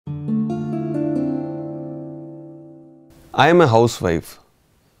I am a housewife.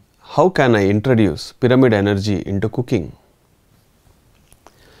 How can I introduce pyramid energy into cooking?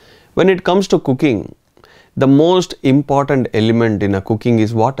 When it comes to cooking, the most important element in a cooking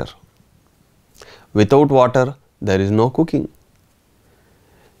is water. Without water, there is no cooking.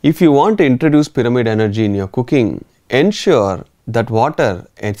 If you want to introduce pyramid energy in your cooking, ensure that water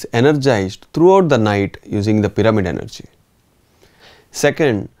is energized throughout the night using the pyramid energy.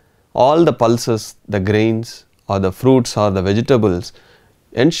 Second, all the pulses, the grains or the fruits or the vegetables,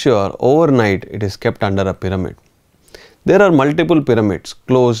 ensure overnight it is kept under a pyramid. There are multiple pyramids,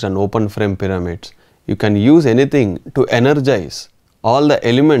 closed and open frame pyramids. You can use anything to energize all the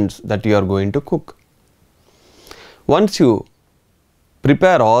elements that you are going to cook. Once you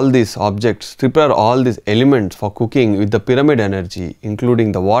prepare all these objects, prepare all these elements for cooking with the pyramid energy,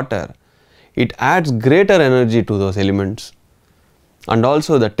 including the water, it adds greater energy to those elements, and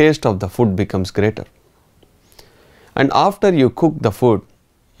also the taste of the food becomes greater. And after you cook the food,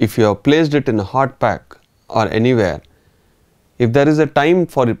 if you have placed it in a hot pack or anywhere, if there is a time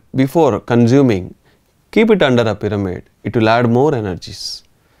for it before consuming, keep it under a pyramid. It will add more energies.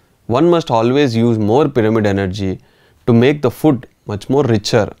 One must always use more pyramid energy to make the food much more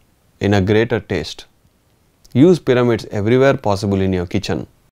richer in a greater taste. Use pyramids everywhere possible in your kitchen.